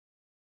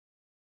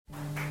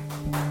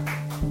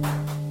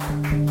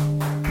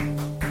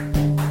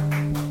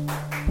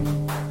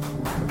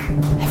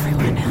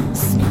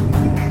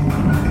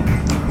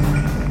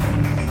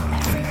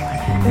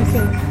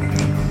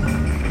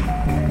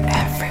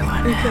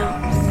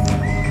Ghost.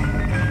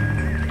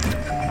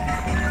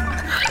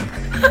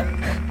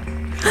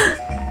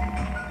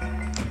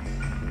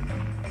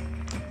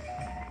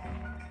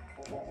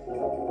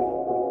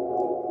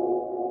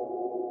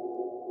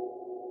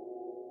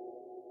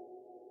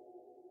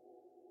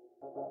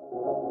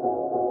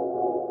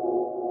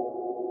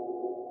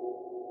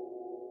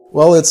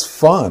 Well, it's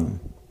fun.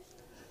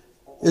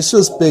 It's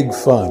just big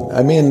fun.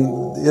 I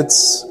mean,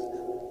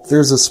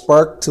 there's a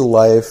spark to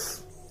life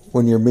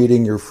when you're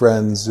meeting your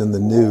friends in the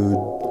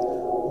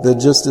nude that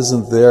just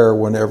isn't there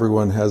when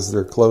everyone has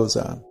their clothes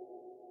on.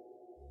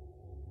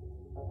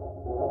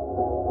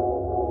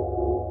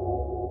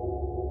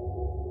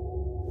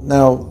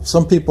 Now,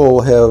 some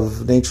people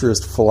have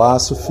naturist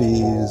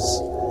philosophies.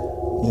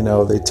 You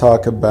know, they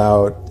talk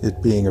about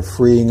it being a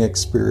freeing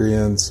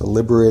experience, a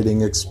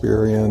liberating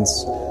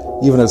experience,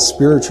 even a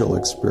spiritual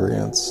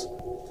experience.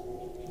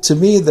 To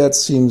me, that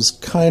seems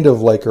kind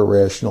of like a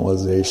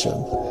rationalization,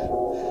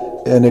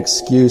 an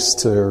excuse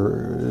to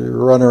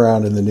run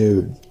around in the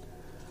nude.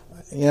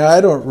 You know,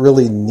 I don't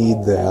really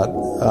need that.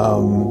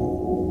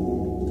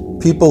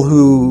 People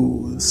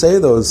who say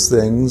those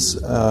things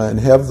and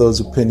have those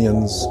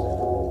opinions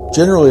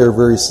generally are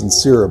very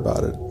sincere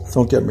about it.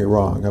 Don't get me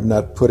wrong. I'm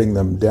not putting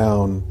them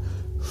down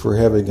for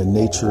having a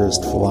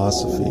naturist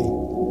philosophy.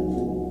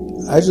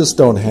 I just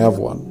don't have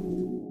one.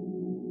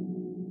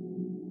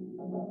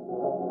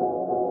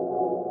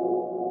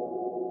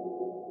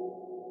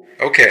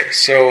 Okay,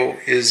 so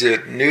is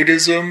it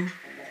nudism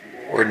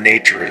or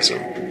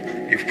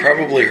naturism? You've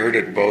probably heard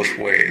it both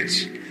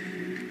ways.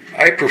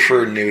 I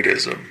prefer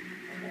nudism.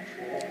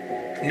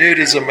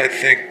 Nudism, I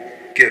think,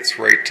 gets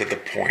right to the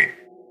point.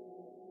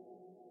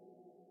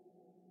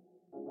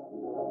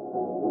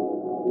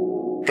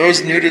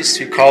 Those nudists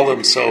who call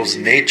themselves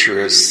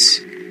naturists,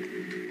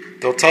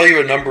 they'll tell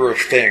you a number of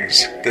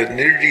things. That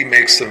nudity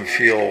makes them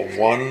feel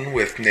one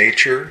with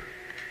nature,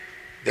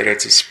 that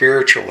it's a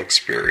spiritual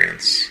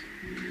experience.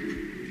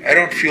 I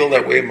don't feel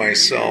that way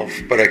myself,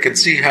 but I can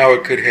see how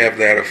it could have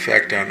that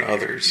effect on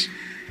others.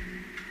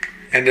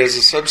 And as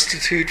a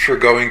substitute for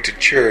going to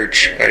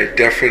church, I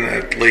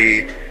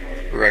definitely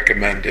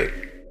recommend it.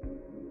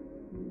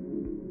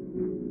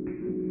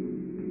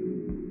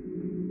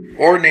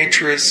 Or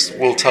naturists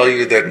will tell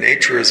you that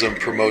naturism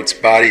promotes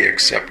body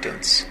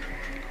acceptance.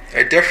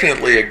 I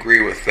definitely agree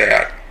with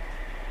that.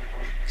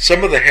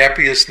 Some of the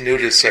happiest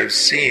nudists I've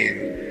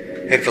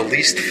seen have the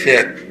least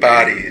fit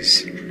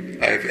bodies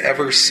I've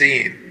ever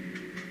seen.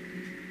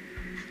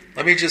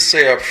 Let me just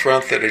say up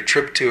front that a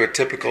trip to a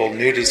typical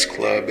nudist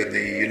club in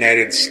the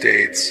United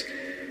States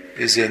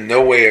is in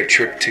no way a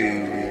trip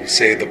to,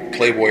 say, the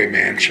Playboy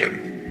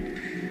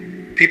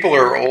Mansion. People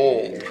are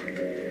old.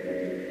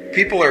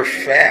 People are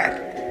fat.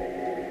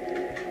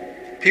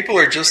 People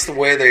are just the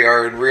way they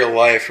are in real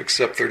life,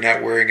 except they're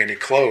not wearing any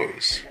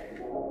clothes.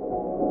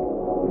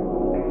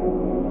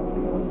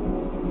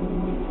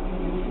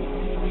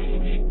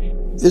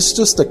 It's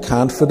just a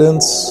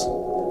confidence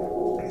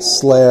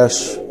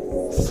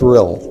 /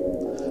 thrill.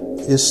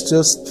 It's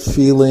just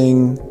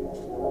feeling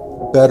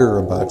better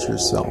about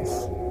yourself.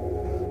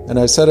 And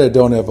I said I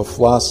don't have a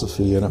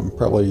philosophy, and I'm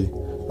probably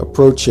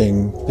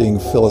approaching being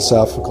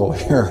philosophical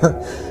here.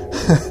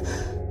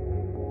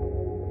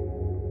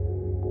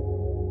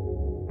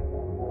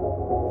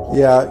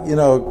 Yeah, you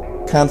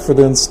know,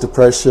 confidence,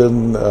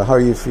 depression, how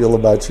you feel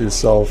about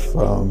yourself,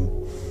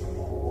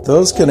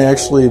 those can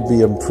actually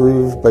be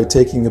improved by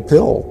taking a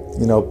pill.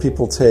 You know,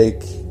 people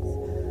take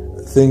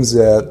things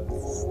that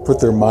put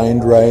their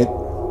mind right,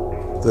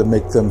 that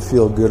make them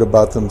feel good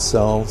about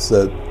themselves,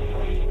 that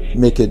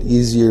make it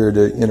easier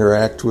to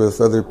interact with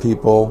other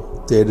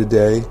people day to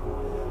day.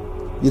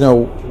 You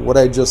know, what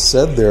I just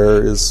said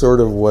there is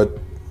sort of what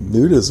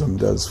nudism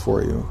does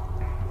for you.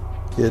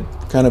 It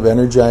kind of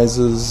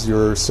energizes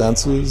your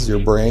senses, your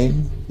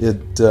brain.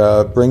 It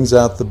brings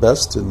out the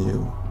best in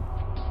you.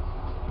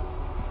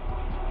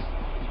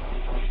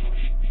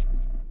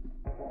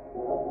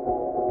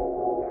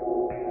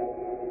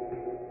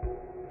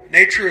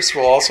 Naturists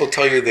will also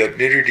tell you that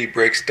nudity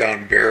breaks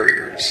down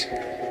barriers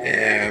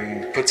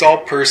and puts all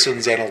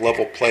persons on a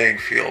level playing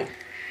field.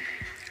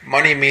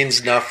 Money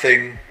means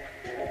nothing.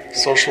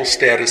 Social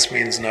status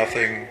means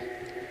nothing.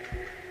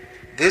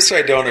 This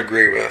I don't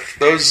agree with.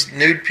 Those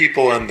nude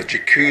people in the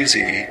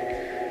jacuzzi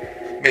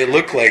may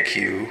look like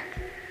you,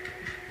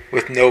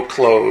 with no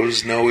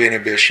clothes, no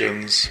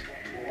inhibitions,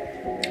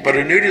 but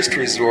a nudist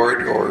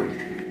resort or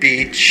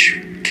beach,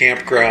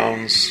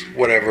 campgrounds,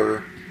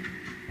 whatever,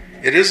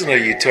 it isn't a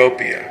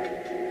utopia.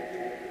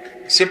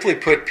 Simply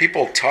put,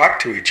 people talk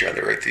to each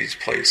other at these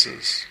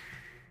places.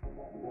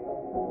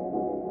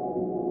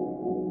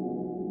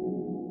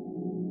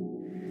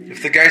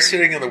 If the guy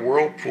sitting in the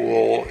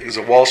whirlpool is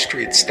a Wall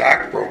Street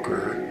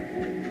stockbroker,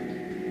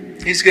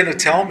 he's going to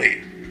tell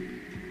me.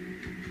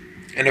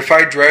 And if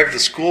I drive the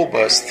school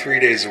bus 3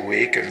 days a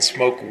week and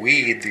smoke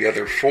weed the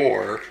other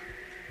 4,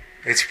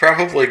 it's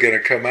probably going to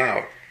come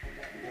out.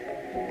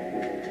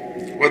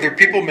 Whether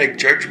people make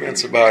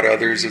judgments about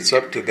others, it's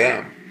up to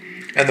them.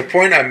 And the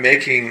point I'm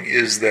making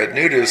is that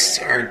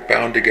nudists aren't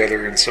bound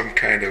together in some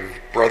kind of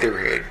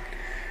brotherhood.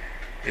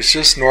 It's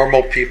just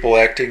normal people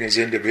acting as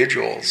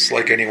individuals,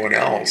 like anyone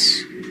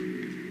else.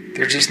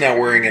 They're just not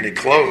wearing any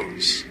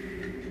clothes.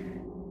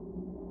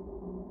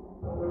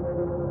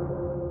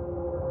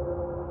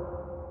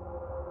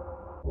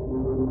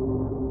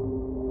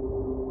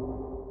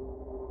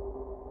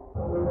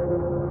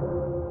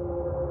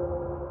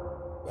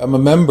 I'm a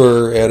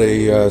member at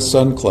a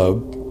sun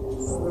club,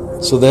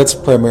 so that's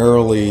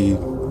primarily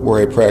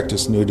where I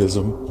practice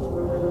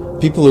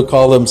nudism. People who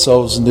call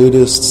themselves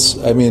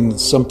nudists, I mean,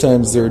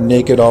 sometimes they're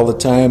naked all the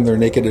time, they're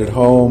naked at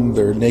home,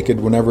 they're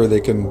naked whenever they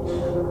can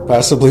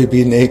possibly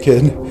be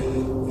naked.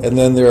 And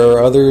then there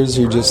are others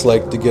who just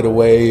like to get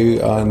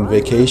away on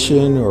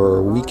vacation or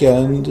a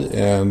weekend,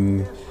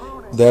 and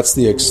that's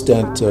the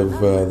extent of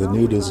the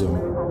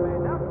nudism.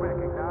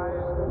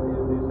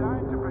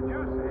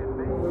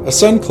 A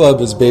sun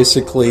club is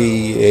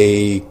basically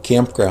a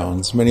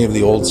campgrounds. Many of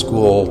the old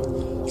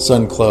school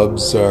sun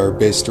clubs are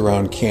based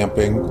around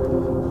camping.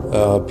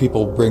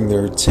 People bring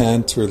their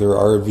tent or their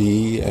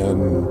RV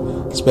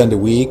and spend a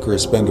week or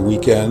spend a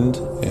weekend.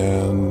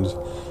 And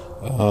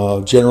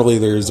generally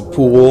there's a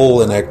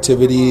pool and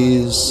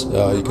activities.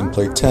 You can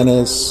play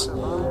tennis,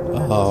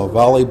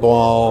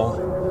 volleyball,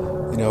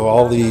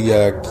 all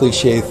the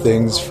cliche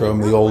things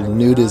from the old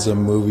nudism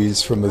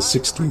movies from the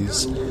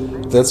 60s.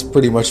 That's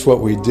pretty much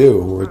what we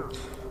do.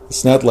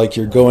 It's not like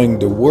you're going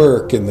to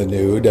work in the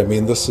nude. I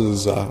mean, this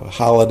is a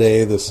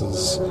holiday. This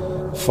is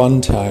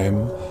fun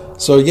time.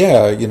 So,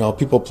 yeah,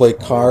 people play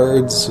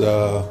cards.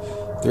 There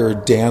are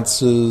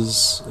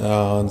dances.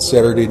 On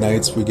Saturday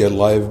nights, we get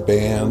live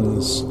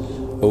bands,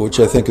 which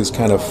I think is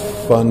kind of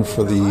fun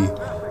for the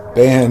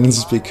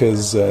bands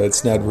because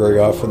it's not very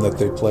often that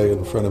they play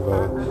in front of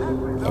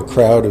a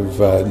crowd of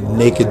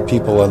naked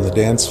people on the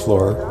dance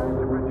floor.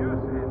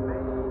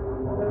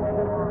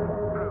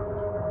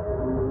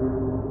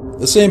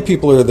 The same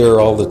people are there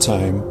all the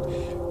time.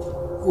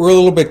 We're a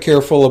little bit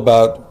careful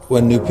about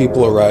when new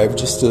people arrive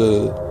just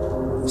to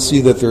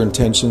see that their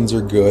intentions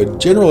are good.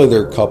 Generally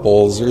they're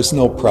couples, there's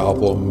no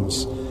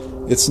problems.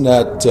 It's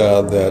not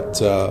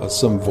that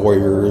some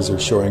voyeurs are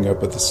showing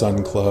up at the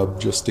Sun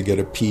Club just to get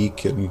a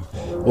peek and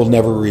will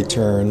never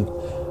return.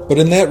 But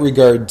in that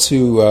regard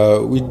too,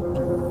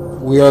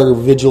 we are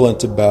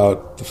vigilant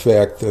about the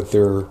fact that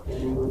they're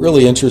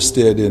really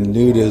interested in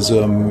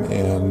nudism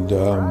and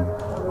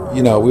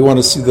we want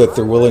to see that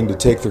they're willing to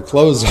take their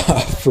clothes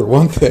off, for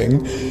one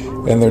thing,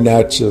 and they're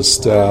not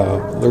just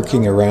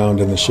lurking around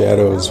in the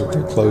shadows with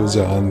their clothes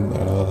on,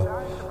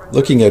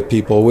 looking at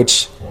people,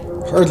 which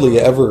hardly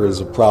ever is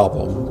a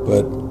problem,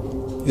 but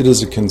it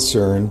is a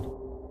concern.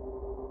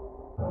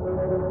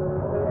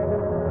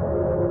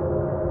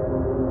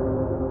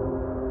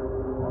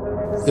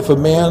 If a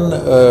man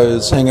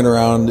is hanging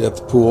around at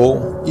the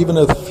pool, even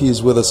if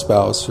he's with a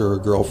spouse or a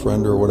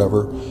girlfriend or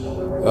whatever,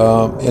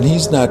 and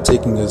he's not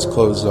taking his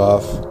clothes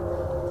off,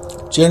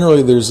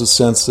 generally there's a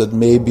sense that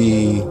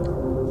maybe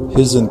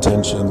his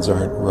intentions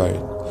aren't right.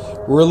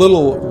 We're a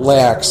little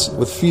lax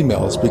with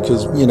females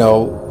because,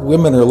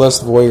 women are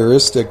less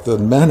voyeuristic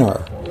than men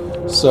are.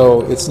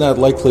 So it's not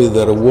likely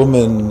that a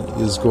woman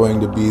is going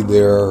to be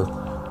there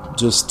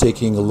just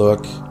taking a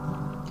look.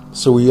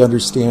 So we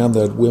understand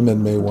that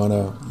women may want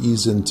to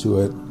ease into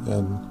it.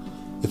 And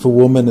if a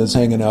woman is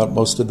hanging out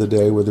most of the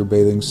day with her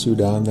bathing suit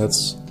on,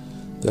 that's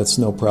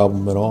no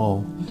problem at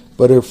all.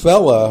 But a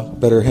fella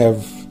better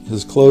have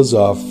his clothes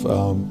off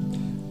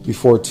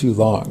before too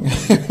long.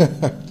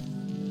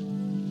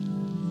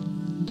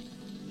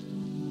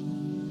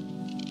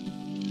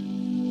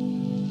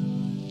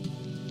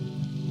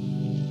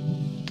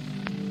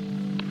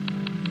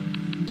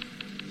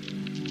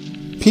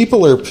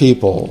 People are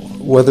people,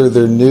 whether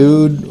they're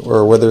nude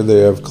or whether they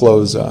have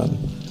clothes on.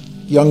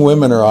 Young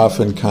women are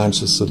often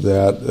conscious of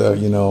that.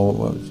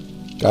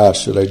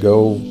 Gosh, should I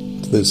go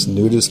to this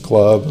nudist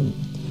club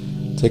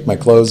and take my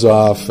clothes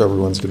off?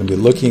 Everyone's going to be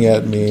looking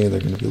at me. They're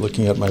going to be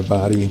looking at my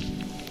body.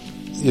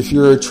 If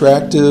you're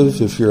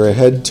attractive, if you're a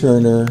head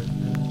turner,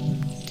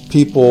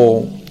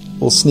 people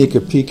will sneak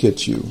a peek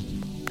at you.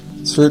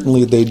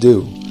 Certainly they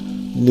do.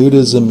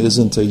 Nudism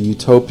isn't a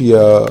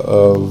utopia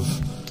of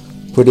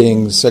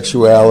putting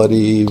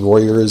sexuality,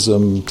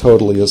 voyeurism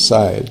totally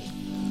aside.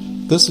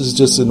 This is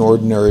just an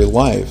ordinary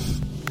life.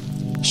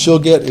 She'll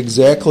get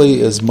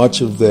exactly as much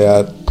of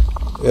that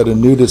at a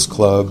nudist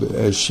club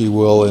as she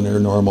will in her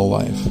normal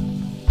life.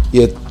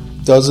 It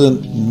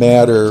doesn't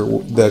matter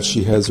that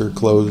she has her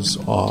clothes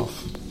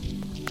off.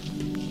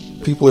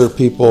 People are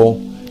people,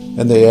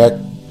 and they act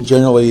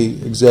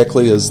generally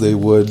exactly as they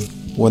would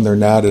when they're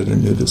not at a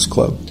nudist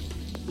club.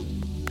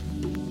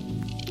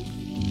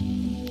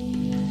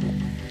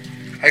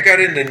 I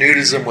got into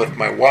nudism with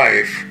my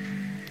wife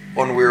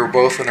when we were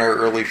both in our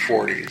early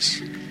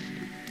 40s.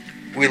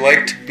 We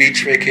liked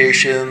beach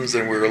vacations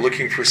and we were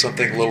looking for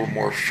something a little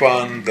more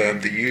fun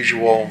than the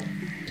usual.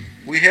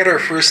 We had our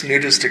first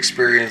nudist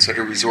experience at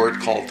a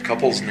resort called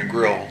Couples and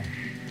Grill.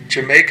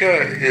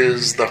 Jamaica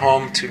is the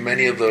home to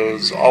many of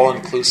those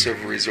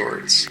all-inclusive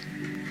resorts.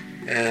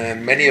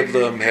 and many of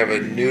them have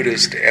a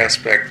nudist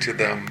aspect to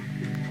them.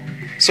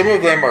 Some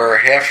of them are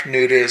half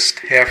nudist,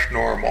 half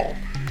normal,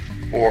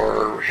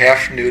 or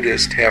half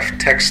nudist, half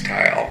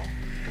textile.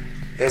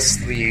 That's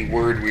the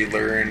word we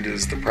learned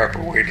is the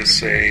proper way to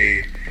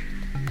say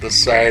the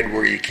side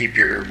where you keep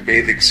your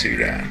bathing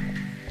suit on.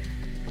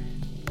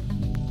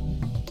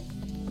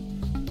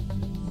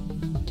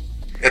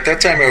 At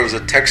that time it was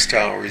a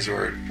textile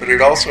resort, but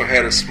it also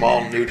had a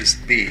small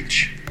nudist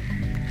beach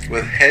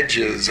with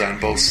hedges on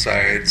both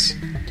sides,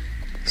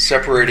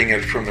 separating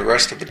it from the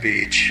rest of the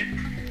beach.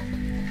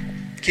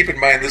 Keep in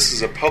mind this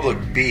is a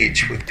public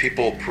beach with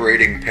people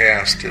parading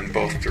past in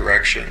both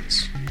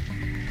directions.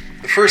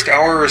 The first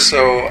hour or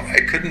so,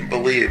 I couldn't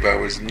believe I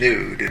was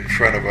nude in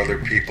front of other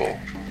people.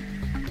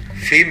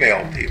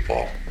 Female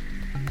people,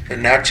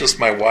 and not just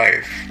my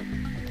wife.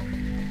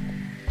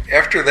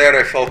 After that,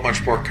 I felt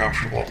much more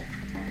comfortable.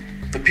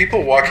 The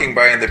people walking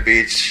by on the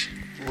beach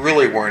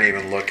really weren't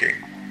even looking.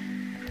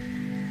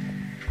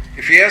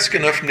 If you ask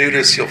enough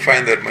nudists, you'll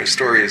find that my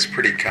story is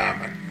pretty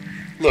common.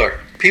 Look,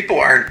 people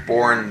aren't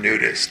born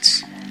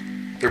nudists.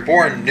 They're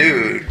born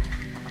nude,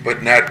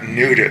 but not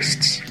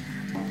nudists.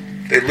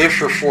 They live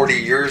for 40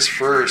 years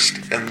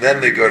first, and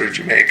then they go to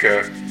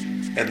Jamaica,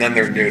 and then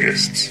they're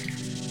nudists.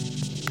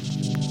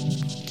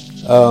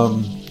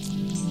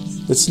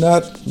 It's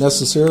not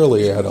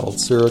necessarily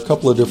adults. There are a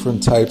couple of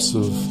different types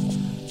of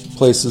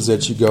places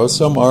that you go.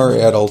 Some are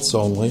adults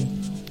only,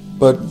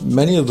 but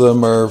many of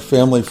them are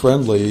family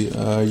friendly.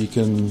 You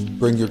can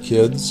bring your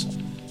kids.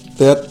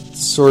 That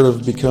sort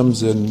of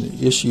becomes an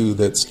issue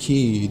that's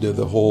key to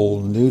the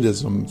whole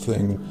nudism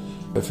thing.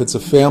 If it's a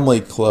family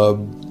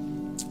club,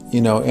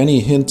 any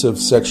hint of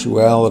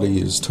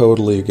sexuality is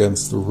totally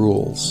against the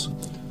rules.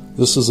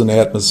 This is an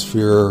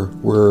atmosphere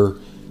where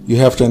you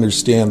have to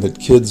understand that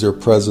kids are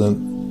present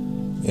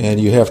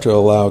and you have to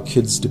allow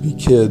kids to be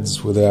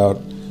kids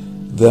without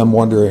them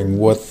wondering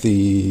what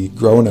the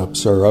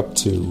grown-ups are up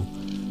to.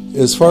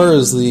 As far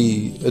as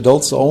the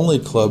adults-only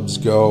clubs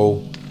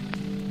go,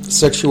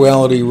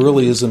 sexuality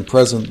really isn't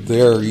present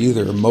there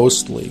either,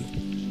 mostly.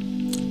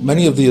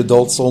 Many of the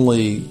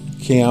adults-only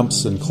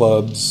camps and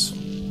clubs,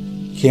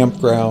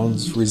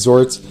 campgrounds,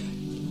 resorts,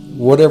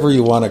 whatever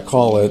you want to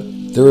call it,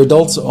 they're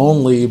adults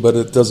only, but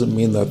it doesn't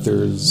mean that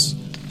there's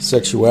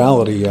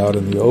sexuality out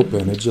in the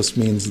open. It just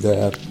means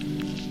that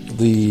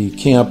the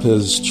camp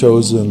has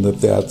chosen that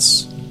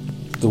that's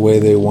the way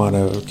they want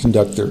to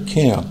conduct their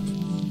camp.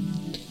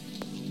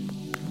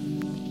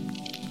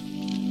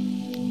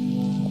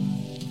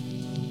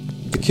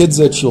 The kids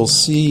that you'll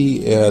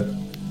see at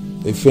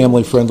a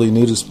family-friendly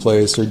nudist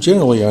place are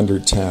generally under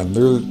 10.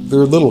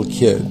 They're little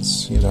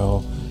kids,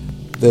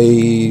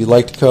 They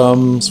like to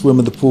come, swim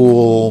in the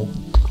pool,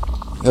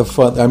 have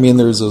fun. I mean,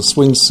 there's a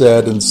swing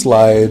set and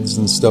slides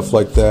and stuff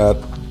like that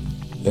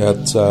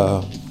at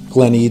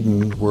Glen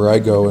Eden, where I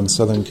go in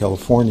Southern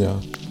California.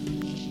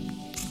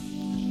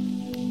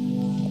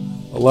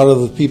 A lot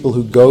of the people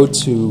who go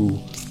to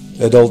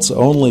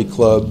adults-only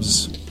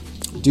clubs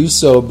do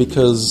so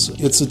because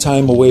it's a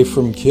time away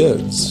from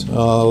kids. A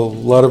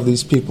lot of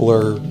these people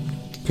are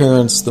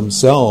parents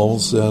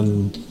themselves,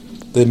 and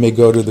they may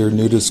go to their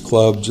nudist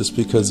club just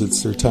because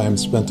it's their time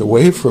spent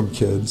away from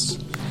kids.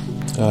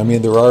 I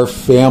mean, there are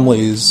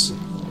families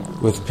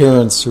with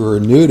parents who are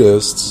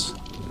nudists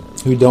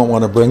who don't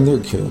want to bring their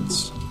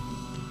kids.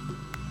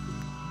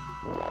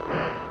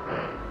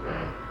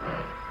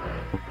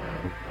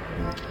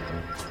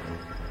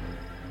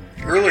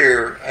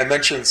 Earlier, I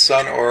mentioned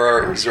Sun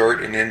Aura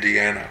Resort in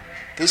Indiana.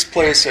 This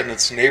place and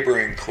its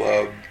neighboring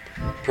club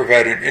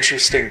provide an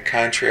interesting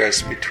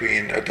contrast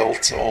between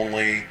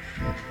adults-only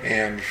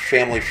and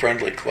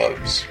family-friendly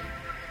clubs.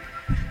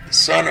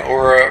 Sun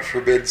Aura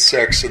forbids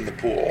sex in the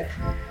pool.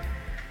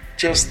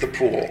 Just the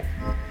pool.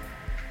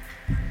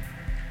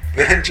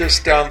 Then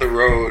just down the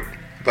road,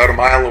 about a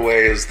mile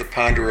away, is the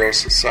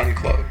Ponderosa Sun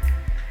Club.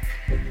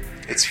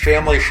 It's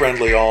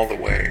family-friendly all the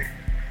way.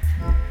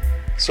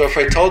 So if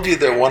I told you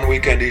that one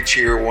weekend each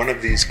year, one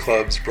of these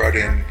clubs brought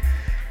in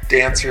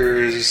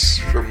dancers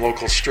from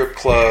local strip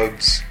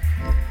clubs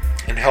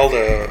and held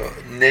a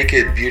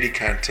naked beauty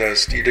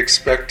contest, you'd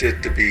expect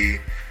it to be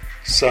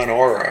Sun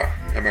Aura.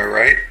 Am I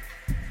right?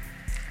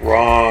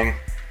 Wrong.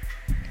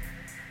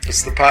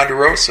 It's the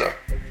Ponderosa.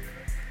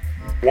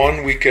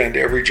 One weekend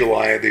every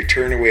July, they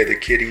turn away the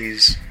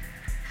kiddies,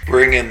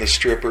 bring in the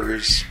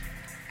strippers.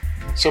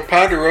 So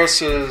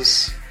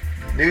Ponderosa's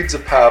Nudes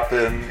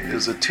A-Poppin'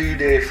 is a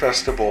 2-day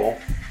festival,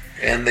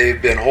 and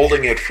they've been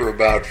holding it for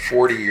about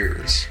 40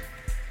 years.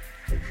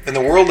 In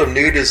the world of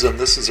nudism,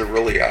 this is a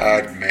really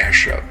odd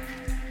mashup.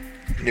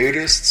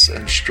 Nudists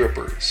and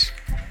strippers.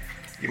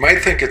 You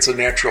might think it's a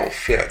natural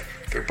fit.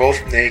 They're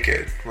both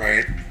naked,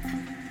 right?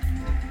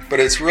 But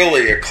it's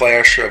really a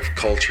clash of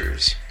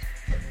cultures.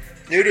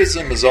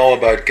 Nudism is all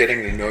about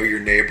getting to know your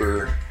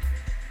neighbor,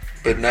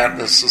 but not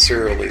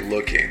necessarily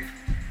looking.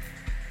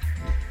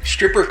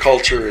 Stripper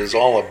culture is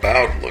all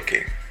about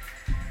looking.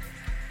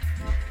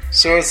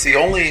 So it's the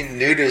only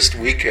nudist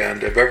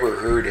weekend I've ever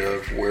heard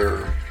of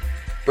where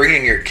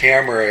bringing your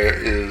camera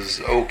is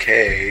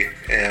okay,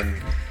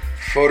 and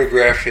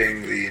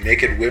photographing the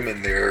naked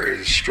women there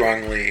is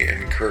strongly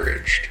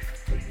encouraged.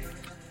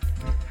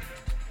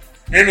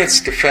 In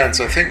its defense,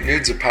 I think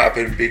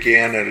Nudes-A-Poppin'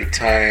 began at a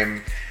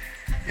time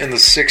in the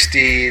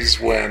 60s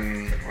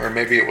or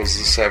maybe it was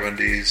the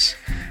 70s,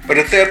 but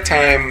at that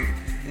time,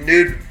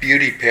 nude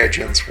beauty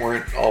pageants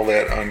weren't all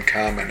that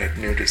uncommon at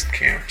nudist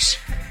camps.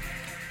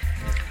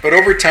 But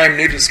over time,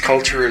 nudist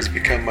culture has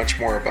become much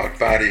more about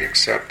body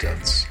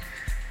acceptance.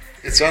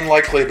 It's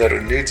unlikely that a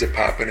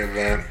Nudes-A-Poppin'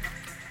 event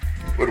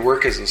would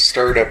work as a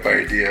startup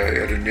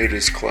idea at a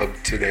nudist club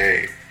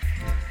today.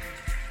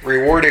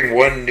 Rewarding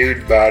one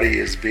nude body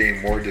as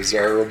being more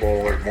desirable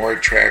or more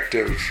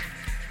attractive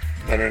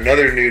than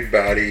another nude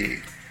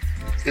body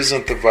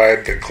isn't the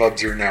vibe that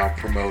clubs are now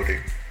promoting.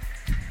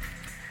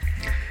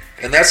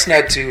 And that's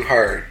not too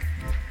hard,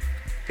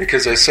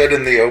 because I said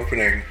in the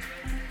opening,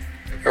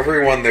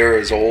 everyone there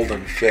is old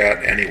and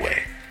fat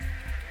anyway.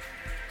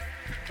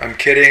 I'm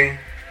kidding.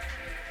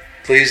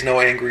 Please, no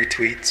angry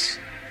tweets.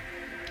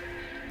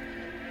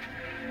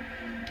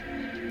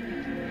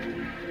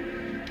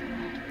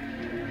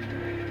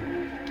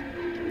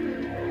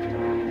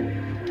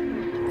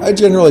 I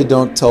generally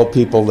don't tell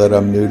people that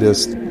I'm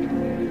nudist.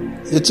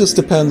 It just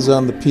depends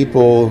on the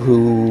people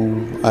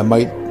who I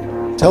might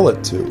tell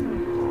it to.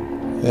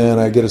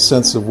 And I get a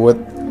sense of what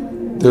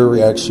their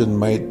reaction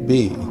might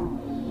be.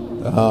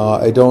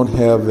 I don't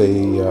have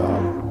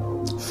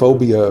a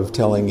phobia of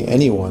telling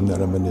anyone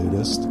that I'm a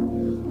nudist.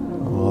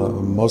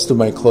 Most of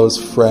my close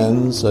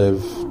friends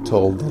I've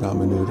told that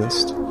I'm a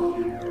nudist.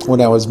 When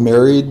I was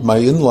married, my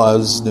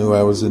in-laws knew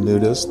I was a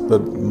nudist,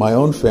 but my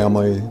own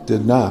family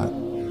did not.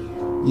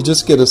 You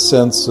just get a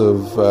sense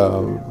of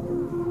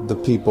the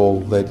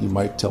people that you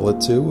might tell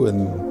it to,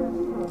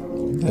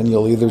 and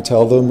you'll either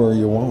tell them or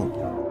you won't.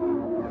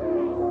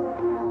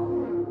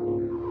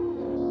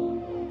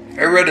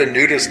 I read a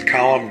nudist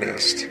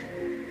columnist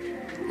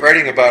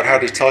writing about how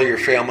to tell your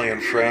family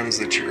and friends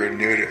that you're a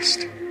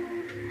nudist.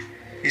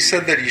 He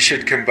said that you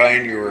should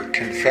combine your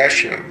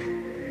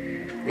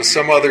confession with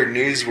some other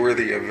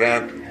newsworthy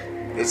event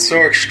that's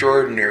so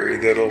extraordinary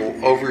that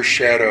it'll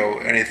overshadow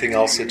anything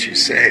else that you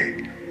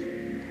say.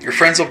 Your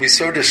friends will be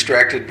so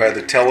distracted by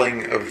the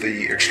telling of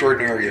the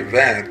extraordinary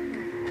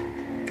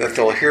event that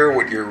they'll hear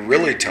what you're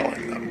really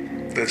telling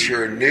them, that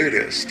you're a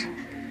nudist,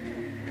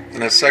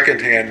 in a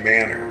second-hand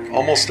manner,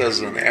 almost as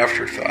an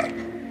afterthought.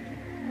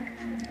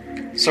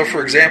 So,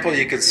 for example,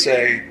 you could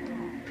say,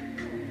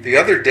 the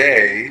other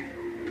day,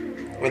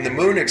 when the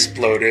moon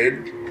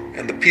exploded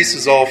and the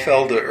pieces all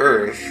fell to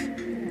Earth,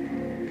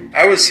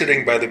 I was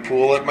sitting by the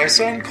pool at my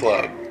sun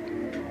club.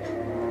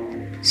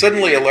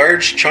 Suddenly, a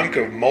large chunk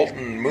of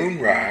molten moon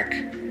rock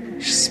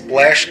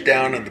splashed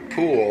down in the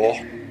pool,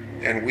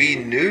 and we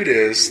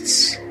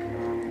nudists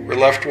were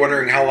left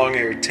wondering how long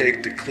it would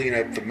take to clean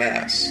up the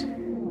mess.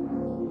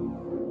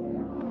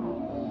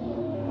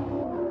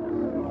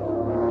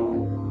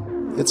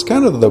 It's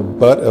kind of the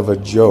butt of a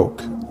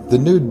joke. The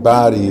nude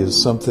body is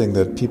something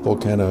that people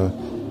kind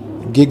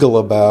of giggle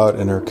about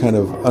and are kind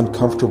of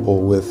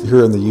uncomfortable with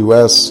here in the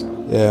U.S.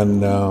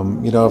 And,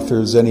 if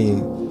there's any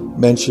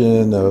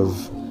mention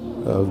of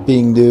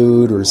being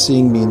nude or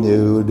seeing me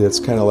nude, it's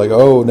kind of like,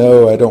 oh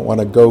no, I don't want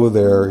to go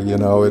there.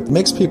 It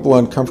makes people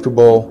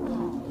uncomfortable.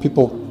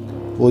 People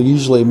will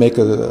usually make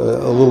a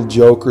little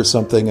joke or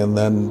something and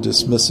then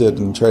dismiss it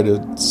and try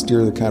to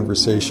steer the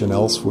conversation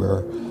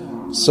elsewhere.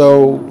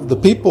 So the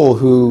people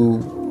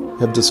who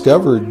have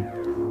discovered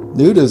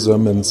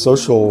nudism and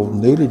social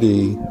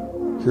nudity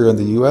here in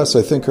the U.S.,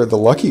 I think, are the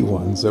lucky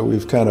ones, that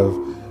we've kind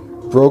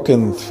of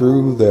broken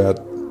through that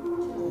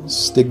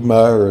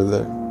stigma or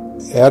the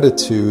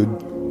attitude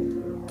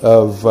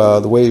of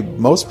the way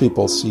most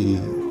people see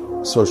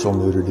social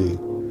nudity.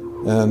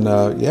 And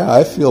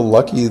I feel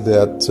lucky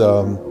that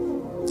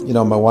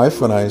my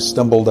wife and I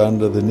stumbled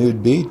onto the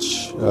nude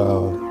beach 10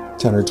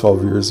 or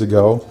 12 years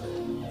ago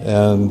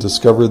and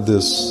discovered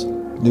this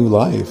new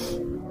life.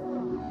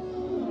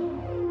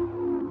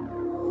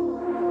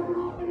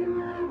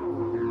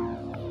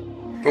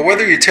 But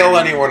whether you tell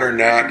anyone or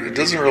not, it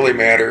doesn't really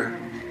matter.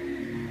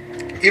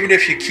 Even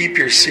if you keep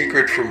your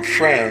secret from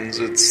friends,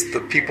 it's the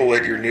people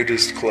at your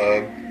nudist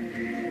club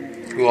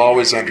who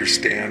always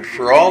understand.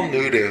 For all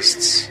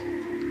nudists,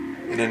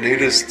 in a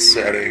nudist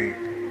setting,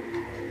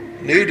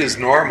 nude is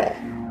normal.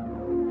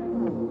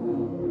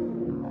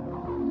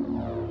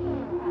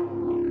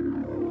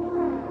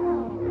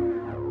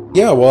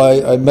 Yeah,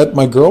 well, I met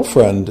my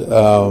girlfriend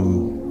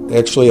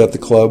actually at the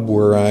club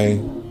where I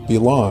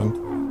belong.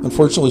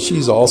 Unfortunately,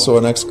 she's also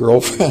an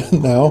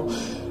ex-girlfriend now.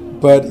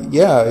 But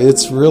yeah,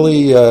 it's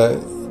really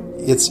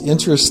it's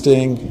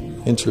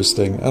interesting.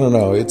 I don't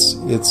know. It's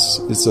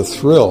a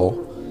thrill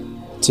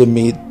to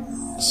meet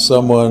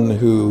someone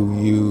who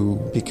you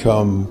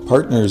become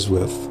partners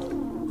with,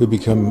 who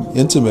become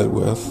intimate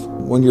with,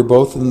 when you're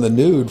both in the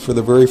nude for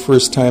the very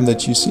first time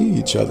that you see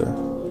each other.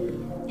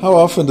 How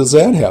often does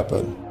that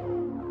happen?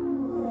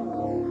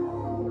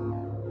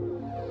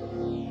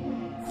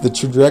 The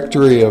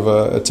trajectory of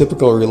a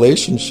typical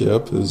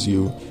relationship is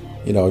you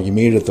You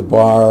meet at the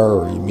bar,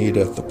 or you meet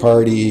at the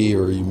party,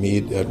 or you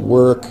meet at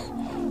work,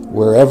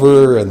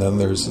 wherever, and then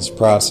there's this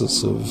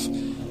process of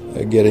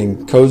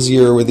getting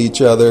cozier with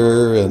each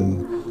other,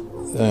 and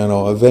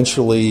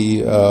eventually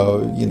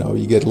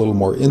you get a little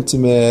more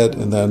intimate,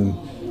 and then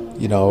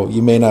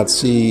you may not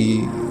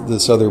see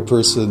this other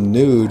person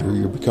nude who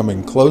you're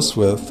becoming close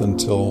with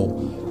until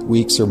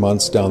weeks or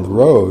months down the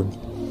road.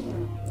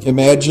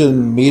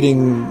 Imagine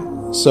meeting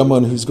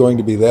someone who's going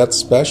to be that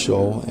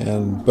special,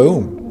 and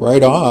boom,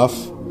 right off,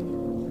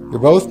 you're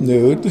both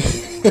nude.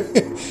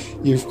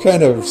 You've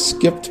kind of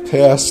skipped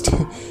past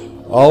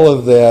all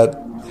of that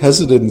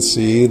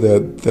hesitancy,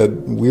 that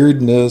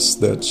weirdness,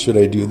 that should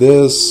I do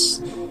this?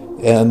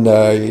 And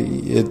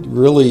it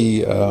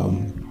really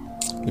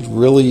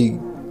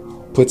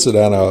puts it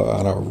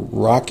on a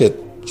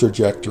rocket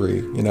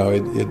trajectory.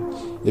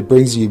 It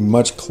brings you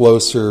much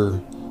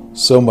closer,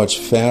 so much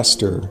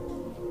faster,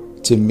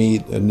 to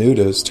meet a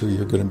nudist who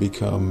you're going to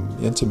become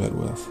intimate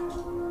with.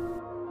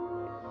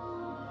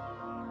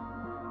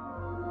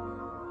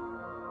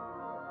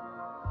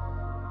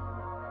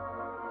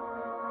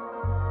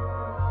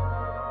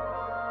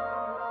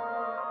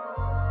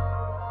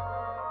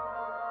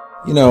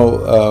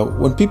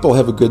 When people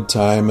have a good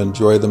time,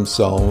 enjoy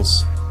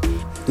themselves,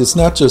 it's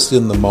not just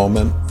in the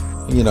moment.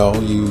 You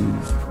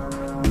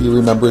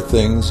remember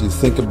things, you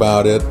think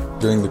about it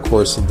during the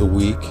course of the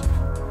week.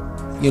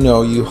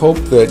 You hope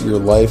that your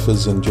life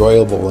is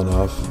enjoyable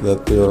enough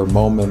that there are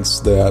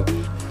moments that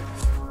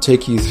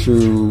take you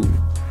through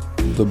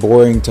the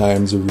boring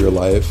times of your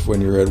life when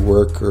you're at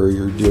work or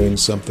you're doing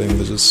something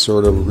that's just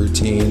sort of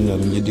routine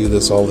and you do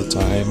this all the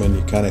time and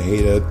you kind of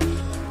hate it.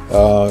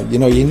 You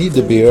need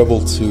to be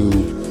able to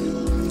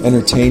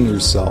entertain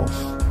yourself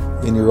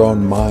in your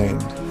own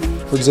mind.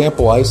 For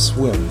example, I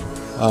swim.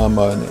 I'm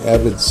an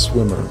avid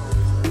swimmer.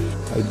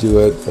 I do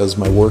it as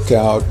my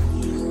workout.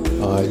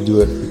 I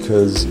do it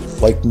because,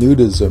 like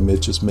nudism,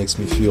 it just makes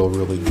me feel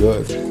really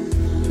good.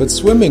 But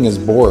swimming is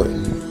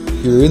boring.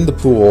 You're in the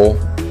pool,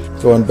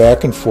 going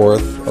back and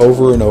forth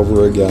over and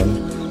over again,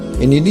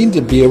 and you need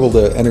to be able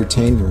to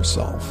entertain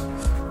yourself.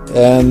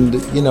 And,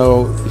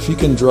 if you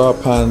can draw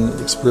upon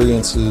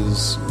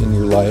experiences in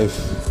your life,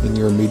 in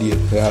your immediate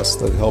past,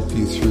 that help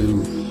you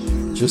through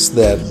just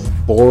that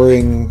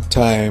boring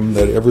time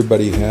that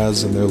everybody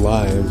has in their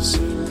lives,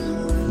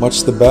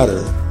 much the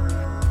better.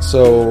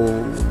 So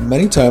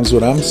many times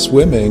when I'm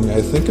swimming,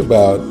 I think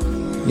about,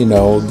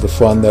 the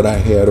fun that I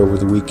had over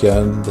the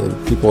weekend, the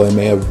people I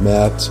may have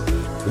met.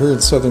 Here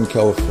in Southern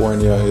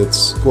California,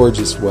 it's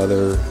gorgeous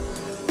weather.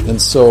 And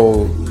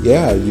so,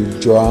 you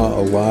draw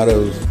a lot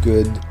of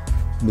good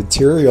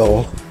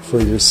material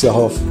for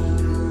yourself.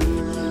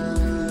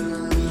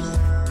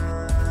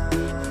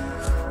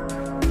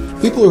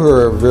 People who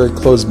are very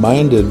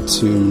close-minded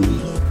to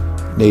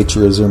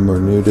naturism or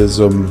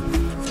nudism,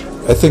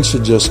 I think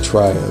should just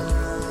try it.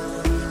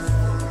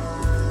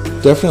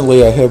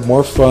 Definitely, I have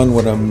more fun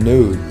when I'm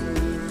nude.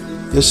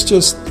 It's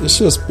just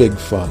big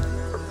fun.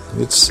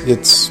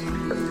 It's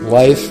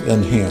life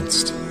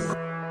enhanced.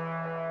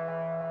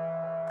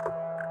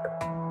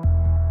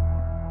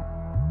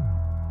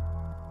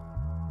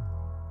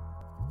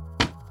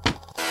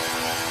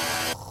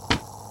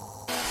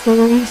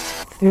 Series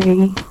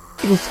 3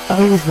 is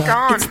over.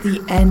 Gone. It's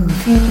the end of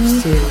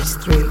Series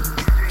 3.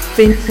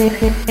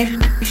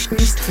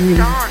 Finished 3.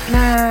 Gone.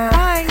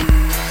 Bye.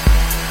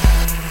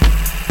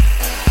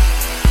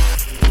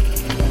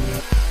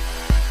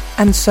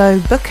 And so,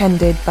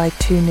 bookended by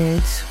two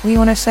nudes, we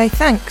want to say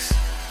thanks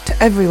to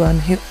everyone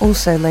who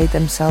also laid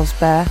themselves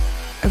bare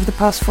over the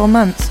past 4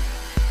 months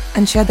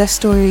and shared their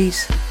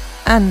stories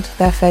and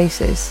their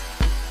faces.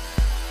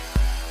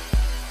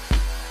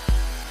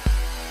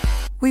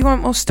 We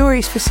want more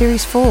stories for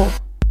Series 4.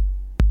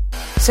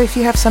 So if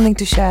you have something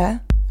to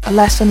share, a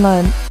lesson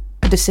learned,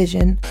 a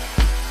decision,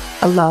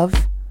 a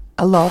love,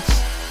 a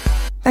loss,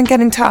 then get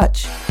in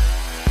touch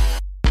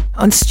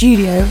on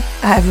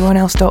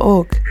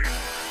studio@everyoneelse.org.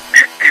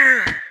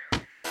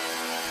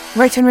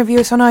 Rate and review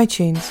us on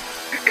iTunes.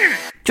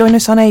 Join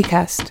us on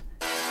Acast.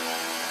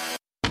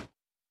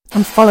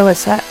 And follow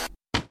us on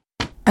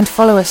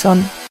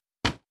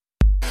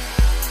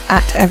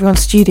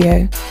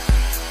 @everyonestudio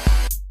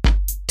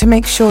to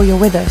make sure you're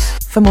with us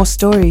for more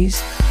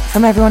stories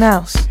from everyone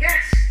else.